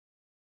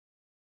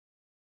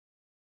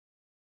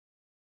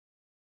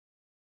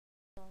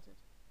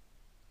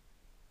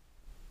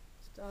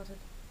started.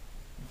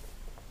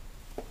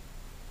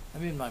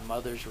 I'm in my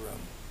mother's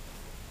room.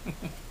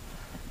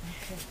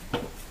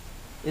 Okay.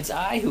 It's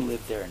I who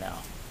live there now.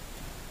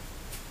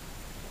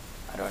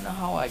 I don't know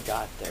how I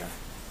got there.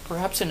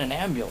 Perhaps in an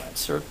ambulance,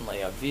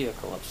 certainly a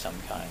vehicle of some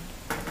kind.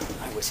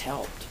 I was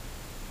helped.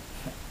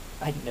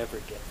 I'd never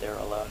get there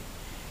alone.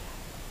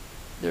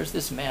 There's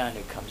this man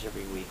who comes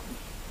every week.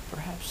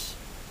 Perhaps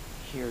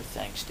here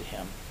thanks to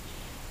him.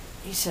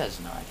 He says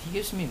not. He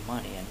gives me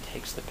money and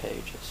takes the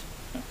pages.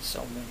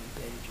 So many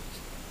pages.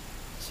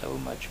 So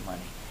much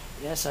money.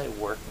 Yes, I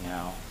work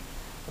now.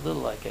 A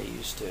little like I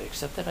used to,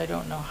 except that I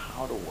don't know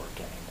how to work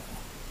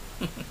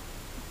anymore.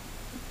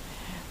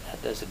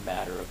 That doesn't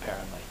matter,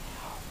 apparently.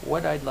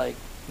 What I'd like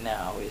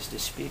now is to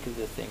speak of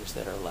the things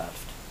that are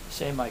left.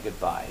 Say my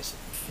goodbyes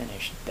and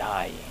finish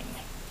dying.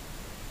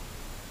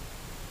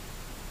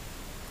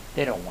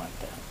 They don't want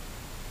that.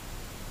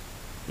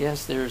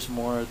 Yes, there's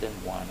more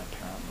than one,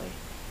 apparently,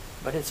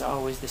 but it's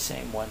always the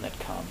same one that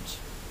comes.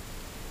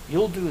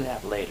 You'll do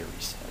that later,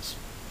 he says.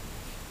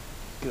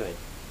 Good.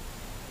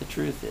 The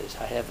truth is,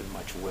 I haven't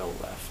much will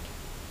left.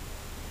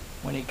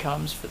 When he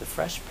comes for the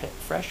fresh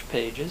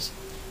pages,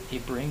 he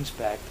brings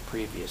back the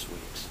previous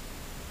weeks.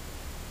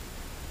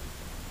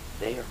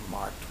 They are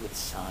marked with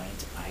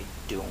signs I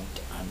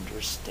don't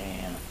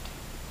understand.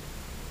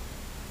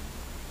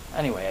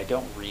 Anyway, I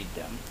don't read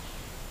them.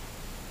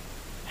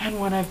 And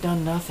when I've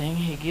done nothing,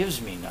 he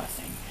gives me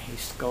nothing. He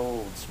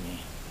scolds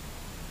me.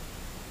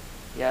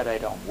 Yet I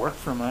don't work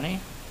for money.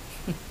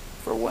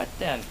 For what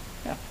then?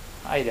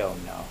 I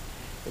don't know.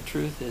 The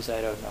truth is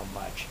I don't know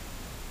much.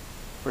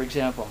 For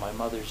example, my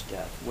mother's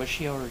death. Was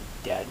she already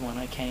dead when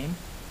I came?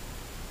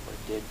 Or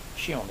did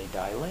she only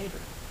die later?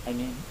 I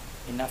mean,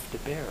 enough to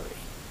bury.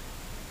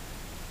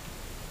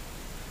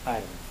 I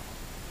don't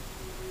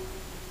know.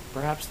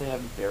 Perhaps they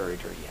haven't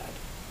buried her yet.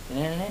 And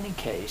in any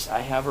case,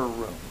 I have her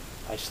room.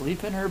 I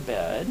sleep in her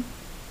bed.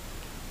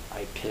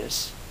 I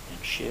piss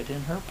and shit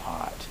in her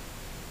pot.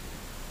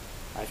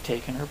 I've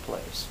taken her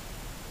place.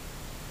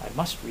 I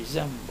must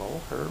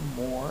resemble her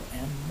more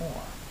and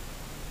more.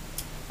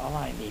 All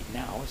I need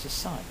now is a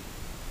son.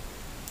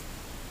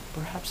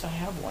 Perhaps I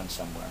have one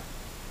somewhere,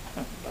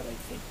 but I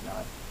think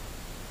not.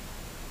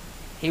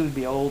 He would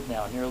be old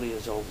now, nearly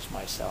as old as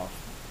myself.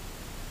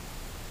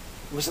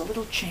 It was a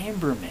little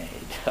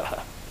chambermaid.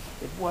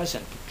 It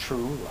wasn't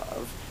true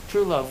love.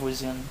 True love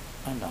was in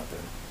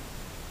another.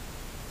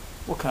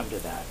 We'll come to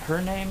that. Her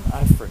name,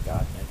 I've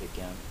forgotten it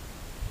again.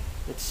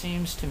 It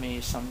seems to me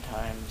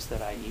sometimes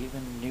that I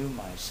even knew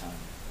my son,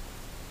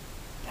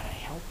 that I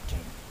helped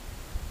him.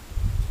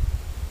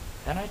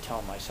 Then I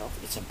tell myself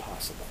it's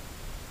impossible.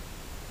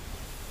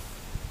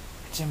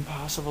 It's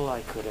impossible I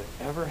could have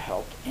ever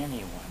helped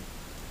anyone.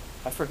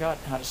 I've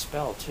forgotten how to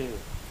spell, too,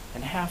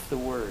 and half the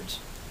words.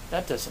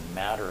 That doesn't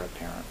matter,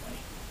 apparently.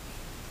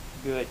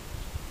 Good.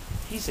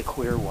 He's a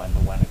queer one,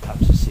 the one who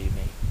comes to see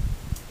me.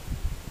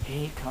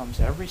 He comes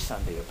every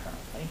Sunday,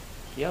 apparently.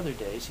 The other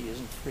days he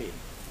isn't free.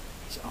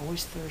 He's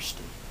always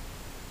thirsty.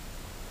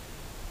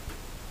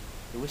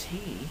 It was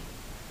he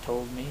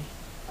told me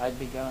I'd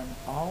begun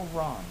all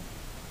wrong.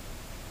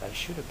 I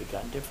should have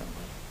begun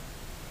differently.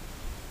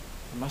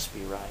 It must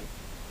be right.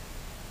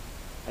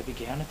 I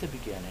began at the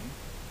beginning,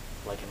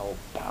 like an old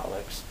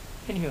Balax.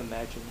 Can you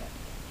imagine that?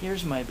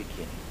 Here's my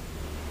beginning,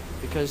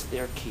 because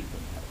they're keeping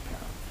it,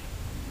 apparently.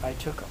 I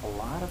took a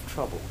lot of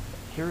trouble with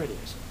it. Here it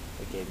is.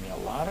 It gave me a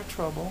lot of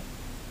trouble.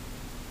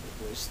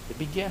 It was the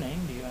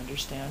beginning, do you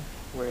understand?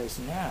 Whereas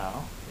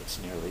now, it's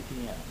nearly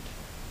the end.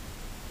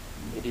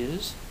 It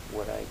is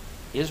what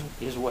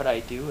I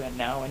do, and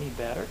now any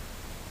better?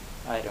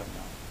 I don't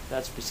know.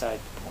 That's beside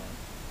the point.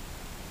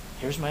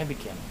 Here's my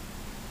beginning.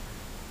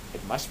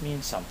 It must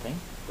mean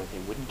something, or they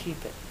wouldn't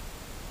keep it.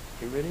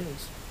 Here it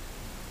is.